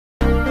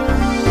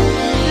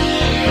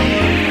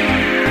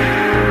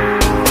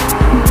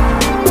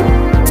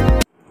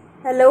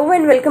Hello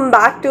and welcome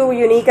back to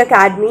Unique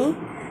Academy.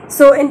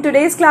 So in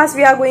today's class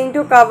we are going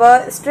to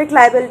cover strict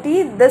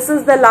liability. This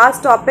is the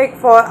last topic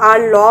for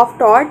our Law of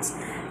Torts.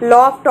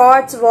 Law of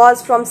Torts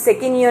was from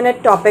second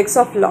unit topics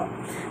of law.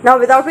 Now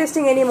without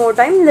wasting any more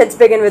time, let's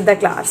begin with the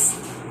class.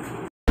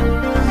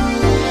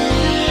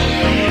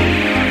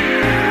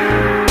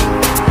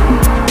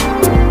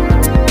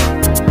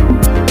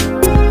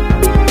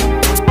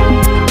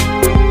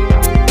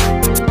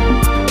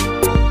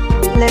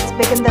 Let's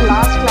begin the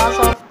last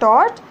class of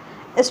tort.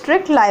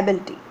 Strict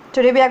liability.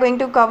 Today we are going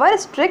to cover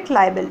strict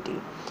liability.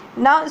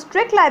 Now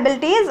strict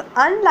liability is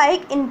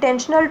unlike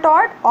intentional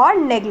tort or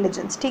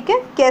negligence. ठीक है,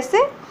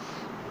 कैसे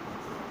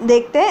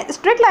देखते हैं.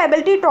 strict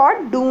liability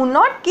tort do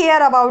not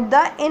care about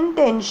the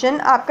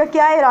intention, आपका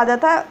क्या इरादा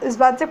था इस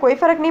बात से कोई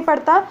फ़र्क नहीं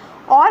पड़ता,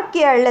 और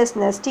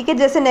केयरलेसनेस. ठीक है,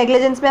 जैसे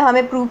नेग्लिजेंस में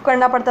हमें प्रूव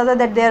करना पड़ता था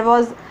that there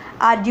was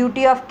a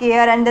duty of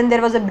care and then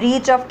there was a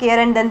breach of care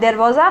and then there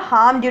was a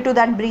harm due to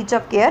that breach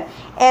of care.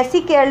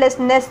 ऐसी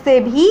केयरलेसनेस से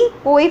भी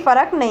कोई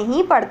फ़र्क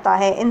नहीं पड़ता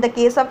है. in the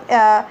case of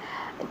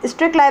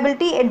strict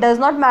liability it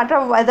does not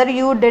matter whether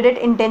you did it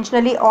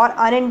intentionally or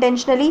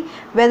unintentionally,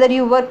 whether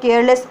you were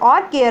careless or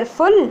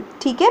careful.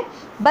 ठीक है,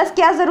 बस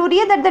क्या ज़रूरी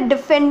है that the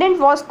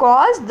defendant was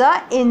caused the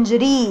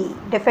injury.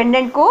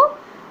 Defendant को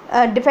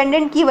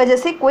defendant की वजह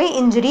से कोई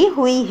इंजरी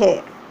हुई है.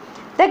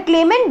 The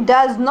claimant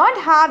does not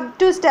have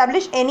to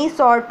establish any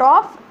sort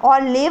of or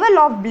level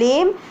of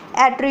blame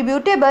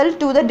attributable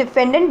to the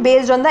defendant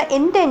based on the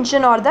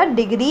intention or the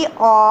degree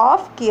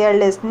of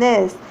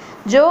carelessness.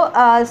 जो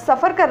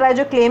सफ़र कर रहा है,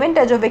 जो क्लेमेंट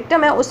है, जो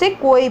विक्टिम है, उसे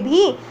कोई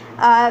भी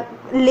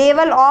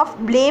लेवल ऑफ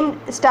ब्लेम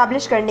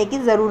इस्टेब्लिश करने की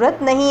ज़रूरत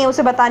नहीं है.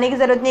 उसे बताने की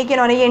ज़रूरत नहीं है कि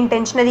उन्होंने ये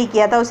इंटेंशनली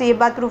किया था. उसे ये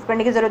बात प्रूव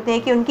करने की ज़रूरत नहीं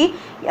है कि उनकी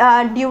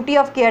ड्यूटी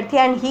ऑफ केयर थी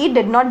and he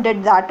did not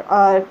did that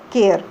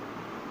care.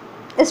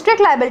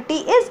 Strict liability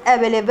is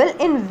available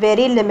in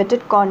very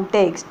limited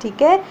context.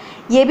 ठीक है,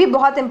 ये भी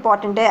बहुत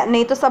इंपॉर्टेंट है,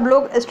 नहीं तो सब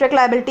लोग स्ट्रिक्ट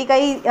लाइबिलिटी का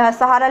ही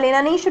सहारा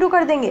लेना नहीं शुरू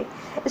कर देंगे.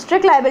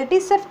 स्ट्रिक्ट लाइबिलिटी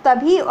सिर्फ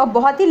तभी और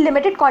बहुत ही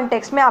लिमिटेड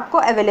कॉन्टेक्स्ट में आपको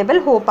अवेलेबल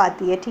हो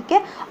पाती है. ठीक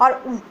है,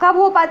 और कब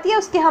हो पाती है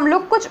उसके हम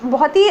लोग कुछ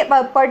बहुत ही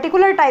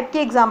पर्टिकुलर टाइप के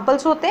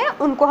एग्जाम्पल्स होते हैं,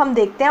 उनको हम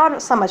देखते हैं और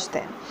समझते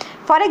हैं.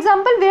 For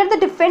example, where the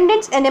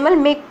defendant's animal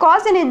may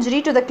cause an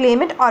injury to the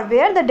claimant or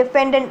where the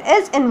defendant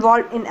is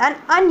involved in an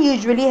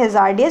unusually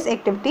hazardous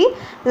activity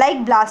like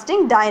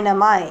blasting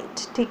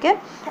dynamite. ठीक है,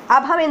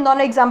 अब हम इन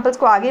दोनों एग्जाम्पल्स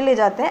को आगे ले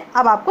जाते हैं,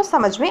 अब आपको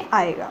समझ में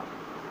आएगा.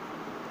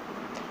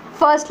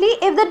 Firstly,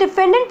 if the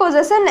defendant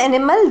possesses an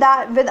animal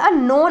that with a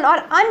known or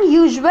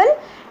unusual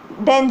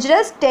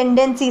dangerous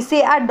tendency,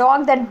 say a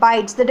dog that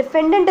bites, the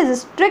defendant is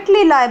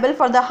strictly liable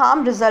for the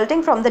harm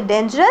resulting from the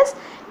dangerous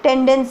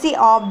tendency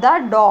of the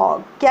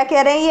dog. क्या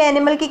कह रहे हैं ये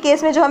animal के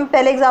case में, जो हम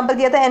पहले एग्जांपल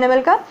दिया था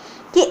एनिमल का,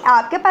 कि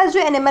आपके पास जो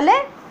एनिमल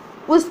है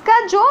उसका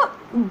जो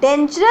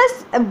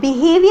डेंजरस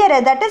बिहेवियर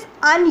है दैट इज़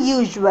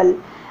अनयूजुअल.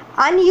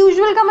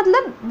 अनयूजुअल का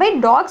मतलब भाई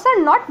dogs are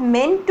not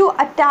meant to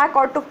attack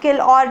और टू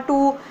किल और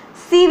to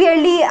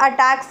severely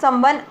attack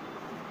someone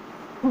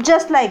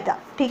just like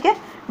that. ठीक है,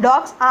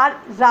 dogs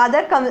are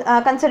rather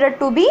considered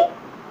to be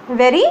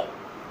very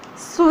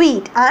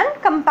sweet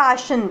and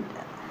compassionate.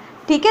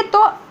 ठीक है,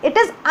 तो इट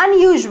इज़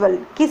अनयूजुअल.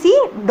 किसी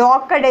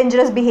डॉग का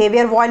dangerous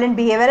behaviour, violent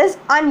behaviour is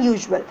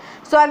unusual.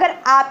 सो अगर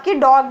आपके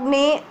डॉग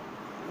ने,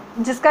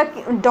 जिसका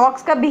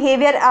डॉग्स का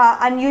बिहेवियर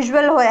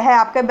अनयूजुअल है,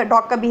 आपका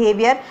डॉग का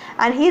behaviour,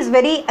 and he is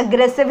very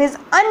aggressive, he is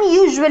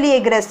unusually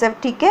aggressive.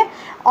 ठीक है,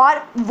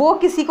 और वो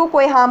किसी को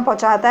कोई हार्म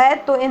पहुंचाता है,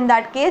 तो in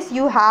that case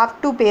you have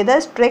to पे the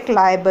strict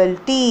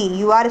liability.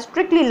 You are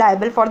strictly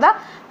liable for the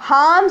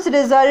harms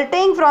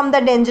resulting from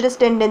the dangerous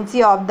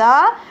tendency of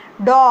the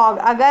dog.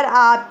 अगर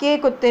आपके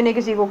कुत्ते ने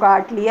किसी को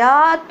काट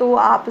लिया तो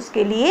आप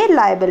उसके लिए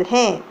लाइबल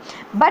हैं.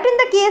 But in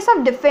the case of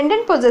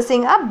defendant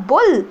possessing a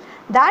bull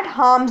that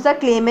harms the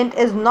Clement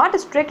is not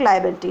strict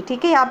liability.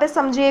 ठीक है, यहाँ पे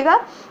समझिएगा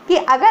कि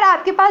अगर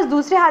आपके पास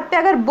दूसरे हाथ पे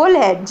अगर बुल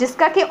है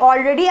जिसका कि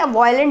ऑलरेडी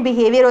वायलेंट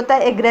बिहेवियर होता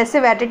है,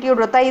 एग्रेसिव एटीट्यूड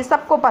होता है, ये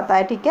सबको पता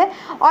है. ठीक है,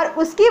 और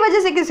उसकी वजह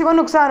से किसी को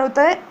नुकसान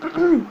होता है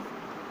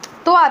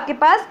तो आपके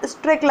पास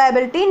स्ट्रिक्ट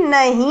लाइबिलिटी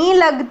नहीं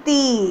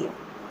लगती.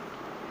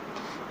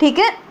 ठीक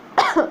है,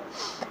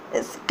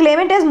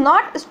 claimant is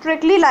not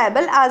strictly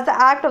liable as the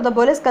act of the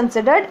bull is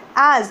considered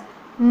as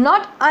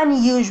not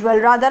unusual,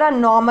 rather a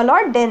normal or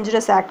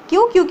dangerous act.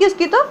 क्यों? क्योंकि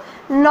उसकी तो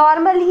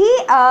नॉर्मल ही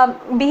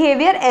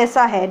बिहेवियर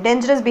ऐसा है,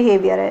 डेंजरस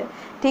बिहेवियर है.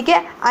 ठीक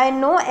है, आई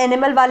नो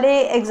एनिमल वाले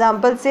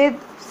एग्जाम्पल से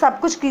सब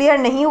कुछ क्लियर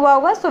नहीं हुआ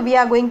होगा, so we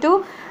are going to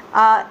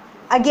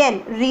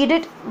again read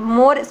it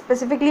more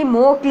specifically,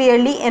 more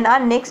clearly in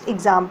our next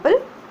example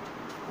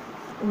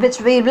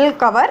which we will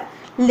cover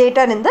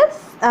later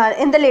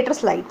in the later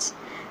slides.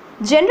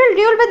 General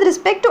rule with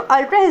respect to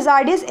ultra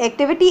hazardous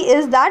activity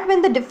is that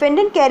when the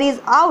defendant carries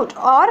out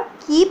or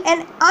keep an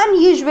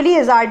unusually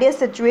hazardous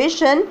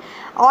situation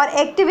or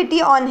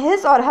activity on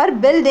his or her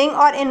building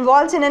or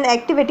involves in an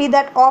activity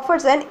that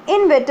offers an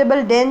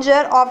inevitable danger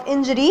of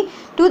injury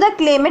to the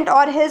claimant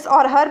or his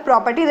or her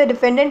property, the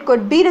defendant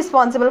could be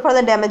responsible for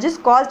the damages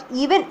caused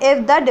even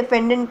if the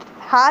defendant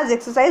has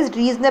exercised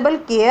reasonable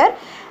care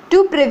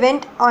to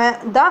prevent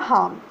the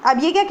harm.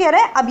 अब ये क्या कह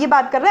रहा है, अब ये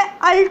बात कर रहा है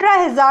अल्ट्रा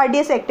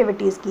हेजार्डियस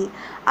एक्टिविटीज़ की।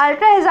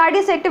 अल्ट्रा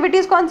हेजार्डियस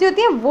एक्टिविटीज़ कौन सी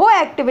होती हैं, वो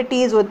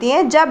एक्टिविटीज़ होती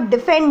हैं जब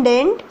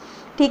डिफेंडेंट,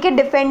 ठीक है,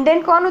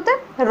 डिफेंडेंट कौन होता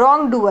है,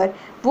 रॉन्ग डूअर,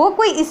 वो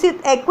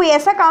कोई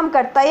ऐसा काम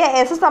करता है या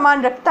ऐसा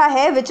सामान रखता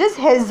है विच इज़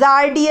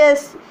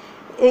हेजार्डियस,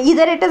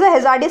 इधर it is a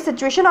hazardous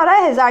situation और अ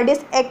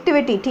हेजार्डियस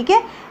एक्टिविटी, ठीक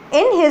है,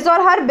 इन हिज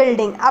और हर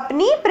बिल्डिंग,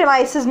 अपनी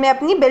प्रेमाइसेस में,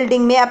 अपनी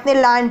बिल्डिंग में, अपने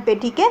लैंड पे,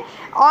 ठीक है,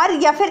 और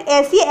या फिर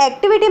ऐसी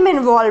एक्टिविटी में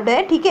इन्वॉल्व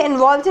है, ठीक है,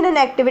 involve in an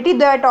activity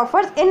that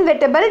offers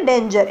inevitable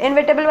danger.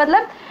 Inevitable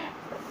मतलब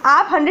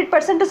आप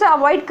 100% उसे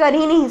अवॉइड कर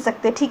ही नहीं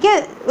सकते, ठीक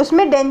है,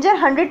 उसमें डेंजर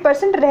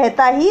 100%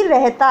 रहता ही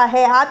रहता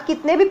है, आप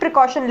कितने भी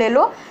प्रिकॉशन ले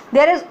लो,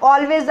 there is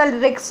always a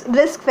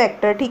risk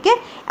factor, ठीक है।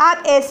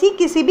 आप ऐसी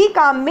किसी भी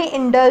काम में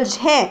इंडल्ज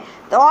हैं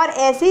तो और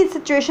ऐसी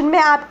सिचुएशन में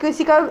आप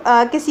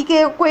किसी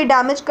के कोई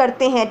डैमेज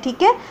करते हैं,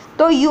 ठीक है,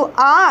 तो you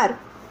are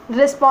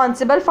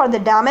responsible for the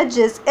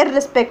damages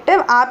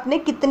irrespective आपने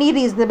कितनी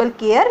रीजनेबल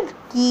केयर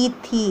की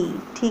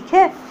थी, ठीक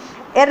है,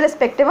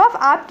 इररिस्पेक्टिव ऑफ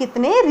आप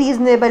कितने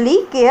रीजनेबली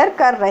केयर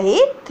कर रहे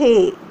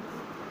थे।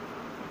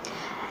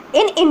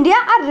 In India,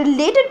 a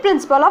related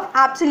principle of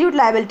absolute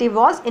liability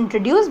was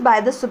introduced by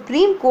the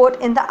Supreme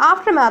Court in the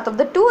aftermath of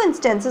the 2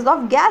 instances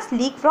of gas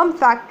leak from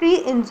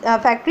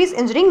factories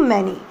injuring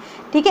many.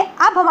 ठीक है,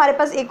 अब हमारे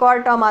पास एक और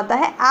टर्म आता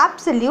है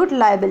absolute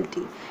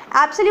liability.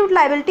 Absolute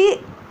liability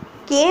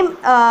came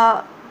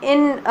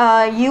in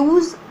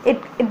use. It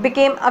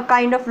became a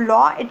kind of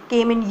law. It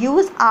came in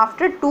use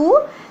after 2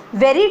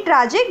 very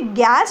tragic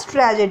gas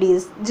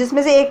tragedies,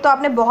 जिसमें से एक तो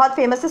आपने बहुत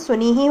फेमस से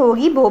सुनी ही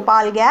होगी,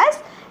 Bhopal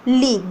gas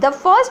leak. The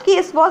first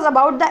case was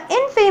about the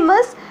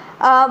infamous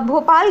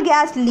Bhopal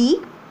gas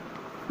leak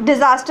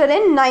disaster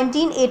in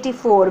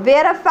 1984,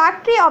 where a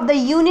factory of the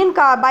Union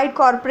Carbide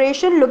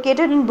Corporation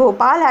located in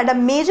Bhopal had a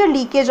major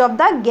leakage of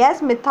the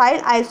gas methyl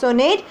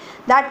isonate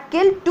that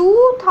killed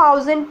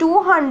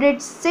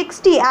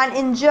 2,260 and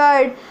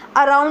injured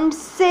around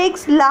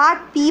 6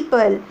 lakh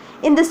people.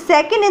 In the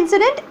second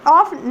incident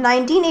of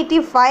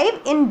 1985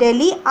 in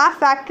Delhi, a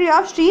factory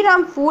of Sri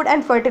Ram Food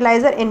and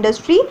Fertilizer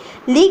Industry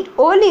leaked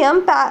oleum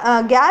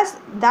gas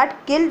that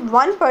killed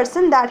 1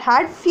 person that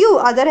had few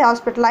other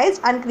hospitalized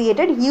and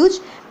created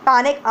huge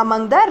panic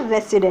among the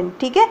resident,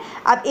 ठीक है।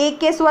 अब एक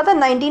case हुआ था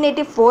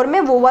 1984 में,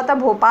 वो हुआ था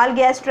भोपाल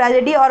गैस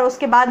ट्रेजेडी, और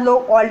उसके बाद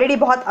लोग ऑलरेडी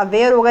बहुत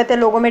अवेयर हो गए थे,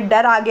 लोगों में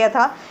डर आ गया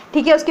था,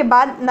 ठीक है। उसके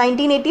बाद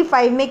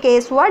 1985 में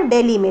केस हुआ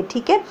दिल्ली में,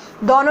 ठीक है।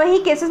 दोनों ही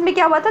केसेस में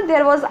क्या हुआ था,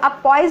 there was a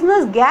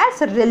poisonous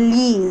gas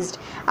released.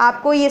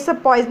 आपको ये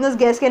सब पॉइजनस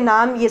गैस के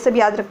नाम ये सब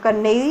याद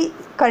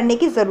करने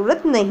की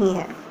ज़रूरत नहीं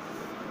है।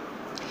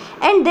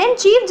 And then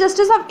chief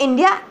justice of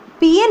India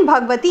P.N.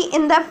 Bhagwati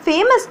in the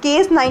famous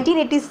case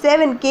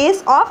 1987 case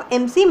of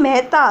M.C.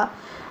 Mehta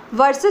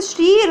versus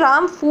Sri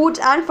Ram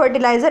Foods and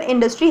Fertilizer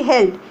Industry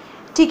held,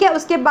 ठीक है।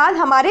 उसके बाद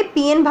हमारे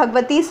P.N.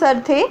 Bhagwati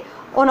सर थे,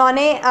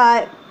 उन्होंने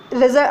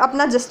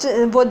अपना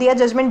वो दिया,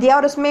 जजमेंट दिया,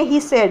 और उसमें ही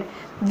said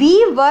we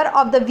were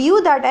of the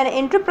view that an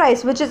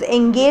enterprise which is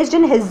engaged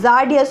in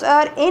hazardous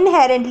or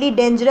inherently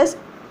dangerous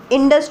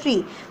industry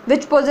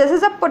which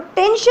possesses a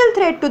potential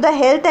threat to the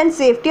health and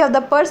safety of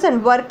the person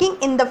working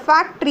in the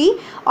factory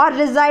or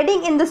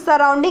residing in the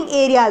surrounding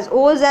areas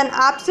owes an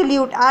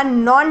absolute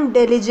and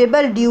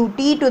non-deligible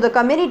duty to the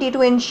community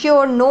to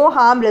ensure no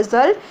harm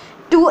result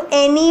to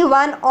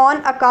anyone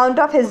on account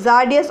of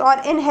hazardous or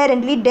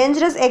inherently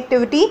dangerous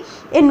activity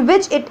in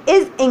which it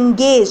is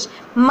engaged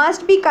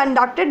must be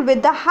conducted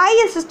with the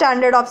highest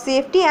standard of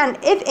safety, and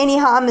if any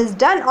harm is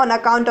done on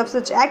account of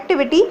such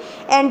activity,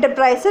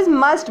 enterprises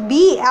must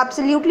be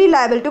absolutely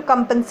liable to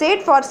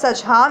compensate for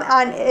such harm,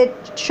 and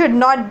it should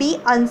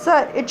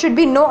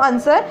be no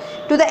answer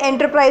to the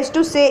enterprise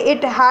to say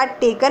it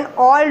had taken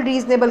all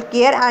reasonable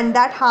care and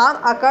that harm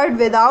occurred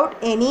without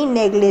any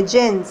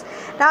negligence.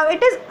 Now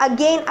it is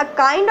again a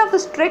kind of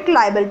strict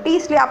liability,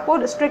 इसलिए आपको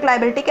strict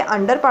liability के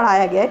under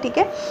पढ़ाया गया है, ठीक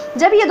है।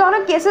 जब ये दोनों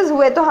केसेस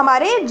हुए तो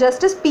हमारे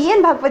जस्टिस P.N.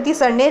 भगवती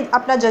सर ने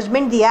अपना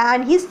जजमेंट दिया,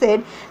 and he said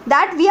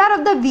that we are of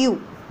the view,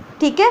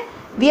 ठीक है,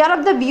 we are of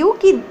the view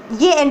कि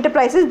ये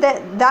enterprises,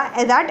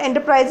 that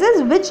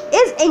enterprises which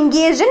is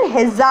engage in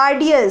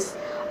hazardous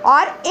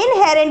or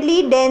inherently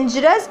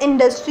dangerous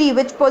industry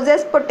which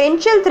possess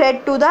potential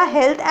threat to the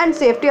health and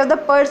safety of the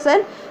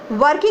person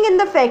working in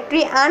the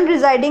factory and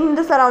residing in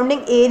the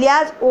surrounding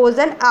areas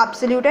owes an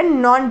absolute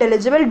and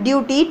non-deligible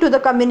duty to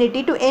the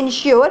community to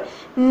ensure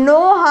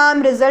no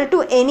harm result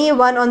to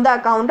anyone on the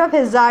account of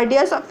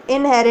hazardous or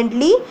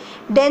inherently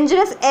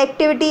dangerous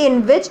activity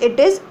in which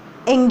it is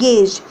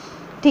engaged,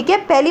 ठीक है।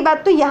 पहली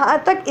बात तो यहाँ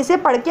तक इसे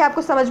पढ़ के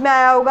आपको समझ में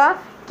आया होगा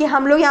कि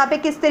हम लोग यहाँ पे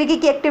किस तरीके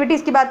की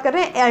एक्टिविटीज़ की बात कर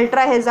रहे हैं,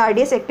 अल्ट्रा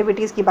हेजार्डियस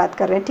एक्टिविटीज़ की बात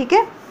कर रहे हैं, ठीक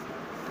है।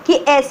 कि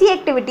ऐसी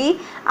एक्टिविटी,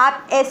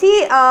 आप ऐसी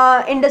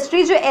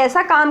इंडस्ट्री जो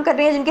ऐसा काम कर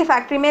रही है जिनके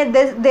फैक्ट्री में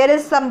there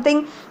is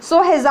something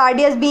so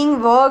hazardous being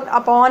worked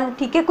upon,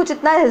 ठीक है, कुछ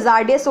इतना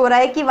हेजार्डियस हो रहा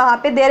है कि वहाँ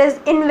पे देयर इज़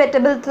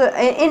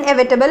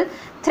इनएविटेबल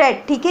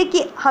थ्रेट, ठीक है,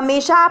 कि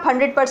हमेशा आप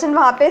 100%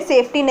 वहाँ पे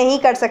सेफ्टी नहीं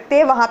कर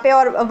सकते वहाँ पे,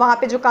 और वहाँ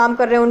पे जो काम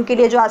कर रहे हैं उनके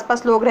लिए, जो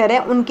आसपास लोग रह रहे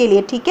हैं उनके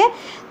लिए, ठीक है।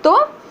 तो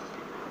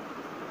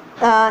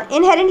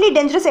inherently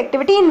dangerous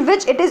activity in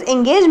which it is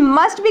engage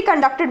must be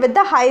conducted with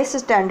the highest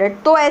standard.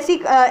 तो ऐसी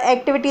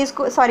एक्टिविटीज़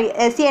को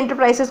ऐसी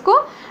एंटरप्राइजेस को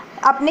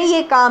अपने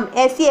ये काम,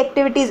 ऐसी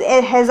एक्टिविटीज़,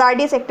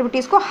 हैजार्डियस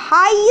एक्टिविटीज़ को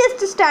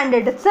हाईएस्ट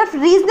स्टैंडर्ड, सिर्फ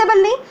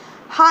रीजनेबल नहीं,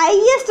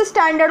 हाईएस्ट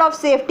स्टैंडर्ड ऑफ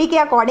सेफ्टी के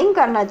अकॉर्डिंग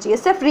करना चाहिए।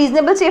 सिर्फ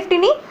रीजनेबल सेफ्टी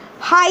नहीं,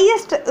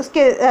 हाईएस्ट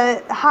उसके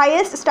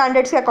हाईएस्ट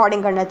स्टैंडर्ड्स के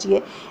अकॉर्डिंग करना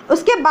चाहिए।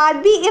 उसके बाद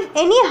भी if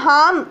any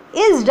harm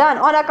is done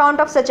on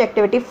account of such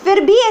activity, फिर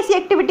भी ऐसी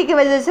एक्टिविटी की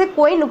वजह से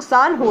कोई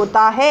नुकसान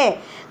होता है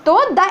तो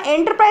the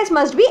enterprise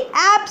must be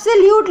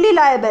absolutely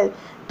liable.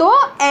 तो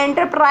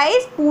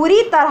एंटरप्राइज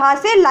पूरी तरह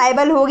से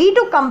लायबल होगी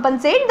to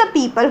compensate the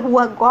people who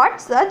have got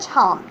such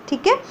harm.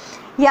 ठीक है,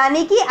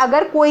 यानी कि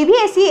अगर कोई भी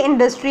ऐसी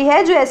इंडस्ट्री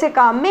है जो ऐसे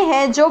काम में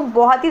है जो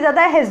बहुत ही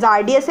ज़्यादा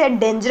हैजार्डियस है,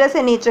 डेंजरस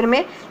है नेचर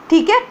में,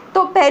 ठीक है,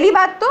 तो पहली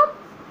बात तो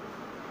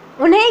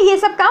उन्हें ये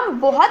सब काम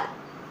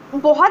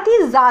बहुत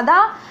ही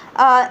ज़्यादा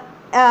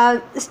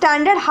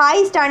standard,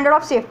 high standard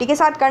of safety के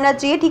साथ करना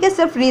चाहिए। ठीक है,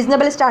 सिर्फ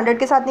रीजनेबल स्टैंडर्ड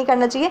के साथ नहीं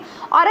करना चाहिए।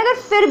 और अगर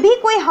फिर भी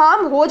कोई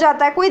हार्म हो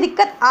जाता है, कोई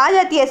दिक्कत आ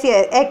जाती है ऐसी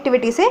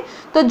एक्टिविटी से,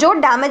 तो जो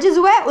डैमेजेस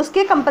हुआ है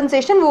उसके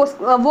कंपनसेशन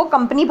वो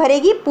कंपनी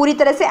भरेगी पूरी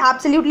तरह से,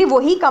 एब्सोल्युटली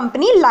वही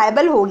कंपनी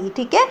लायबल होगी।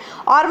 ठीक है,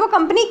 और वो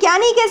कंपनी क्या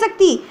नहीं कह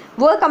सकती,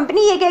 वो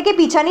कंपनी ये कह के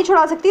पीछा नहीं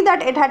छुड़ा सकती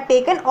that it had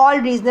taken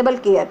all reasonable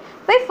care.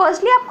 भाई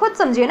फर्स्टली आप खुद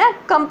समझिए ना,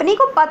 कंपनी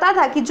को पता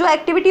था कि जो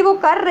एक्टिविटी वो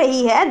कर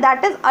रही है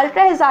that is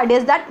ultra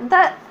hazardous, that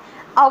the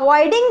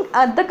avoiding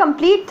the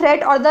complete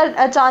threat or the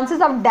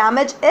chances of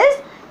damage is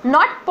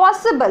not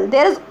possible.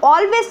 There is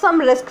always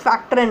some risk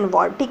factor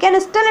involved. ठीक है,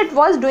 and still it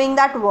was doing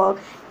that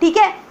work. ठीक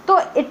है, तो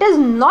it is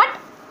not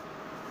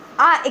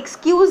a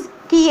excuse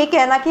कि ये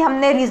कहना कि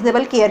हमने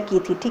reasonable care की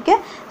थी। ठीक है,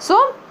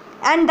 so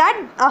and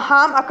that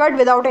harm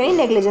occurred without any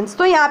negligence.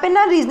 तो यहाँ पे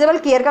ना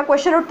reasonable care का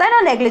क्वेश्चन उठता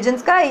है, ना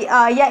negligence का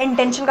या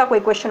intention का कोई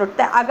क्वेश्चन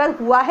उठता है। अगर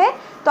हुआ है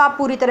तो आप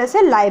पूरी तरह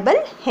से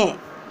liable हैं।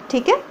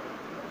 ठीक है,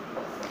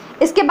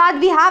 इसके बाद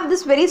we have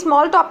this very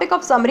small topic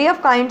of summary of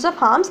kinds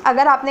of harms.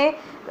 अगर आपने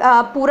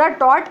पूरा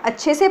टॉट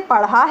अच्छे से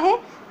पढ़ा है,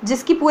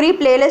 जिसकी पूरी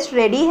प्लेलिस्ट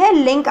रेडी है,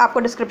 लिंक आपको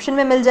डिस्क्रिप्शन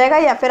में मिल जाएगा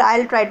या फिर I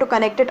will try to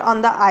connect it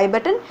on the I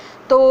button,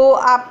 तो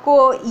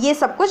आपको ये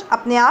सब कुछ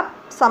अपने आप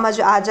समझ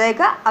आ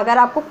जाएगा। अगर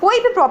आपको कोई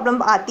भी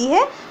प्रॉब्लम आती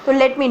है तो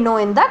let me know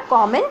in the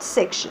comment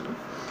section.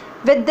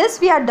 With this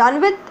we are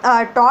done with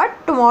tort.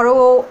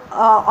 Tomorrow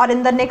or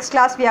in the next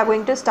class we are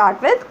going to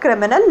start with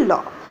criminal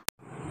law.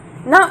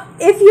 Now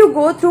if you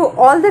go through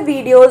all the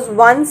videos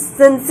once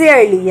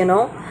sincerely, you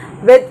know,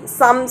 with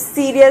some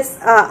serious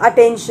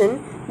attention,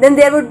 then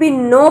there would be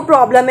no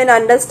problem in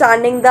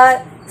understanding the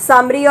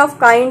summary of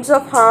kinds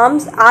of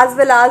harms as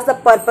well as the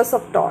purpose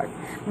of tort.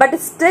 But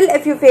still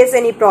if you face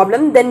any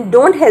problem, then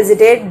don't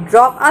hesitate,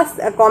 drop us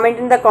a comment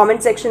in the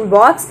comment section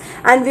box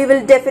and we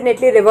will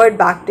definitely revert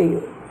back to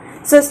you.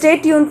 So stay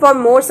tuned for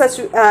more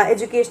such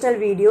educational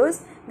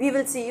videos. We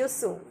will see you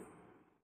soon.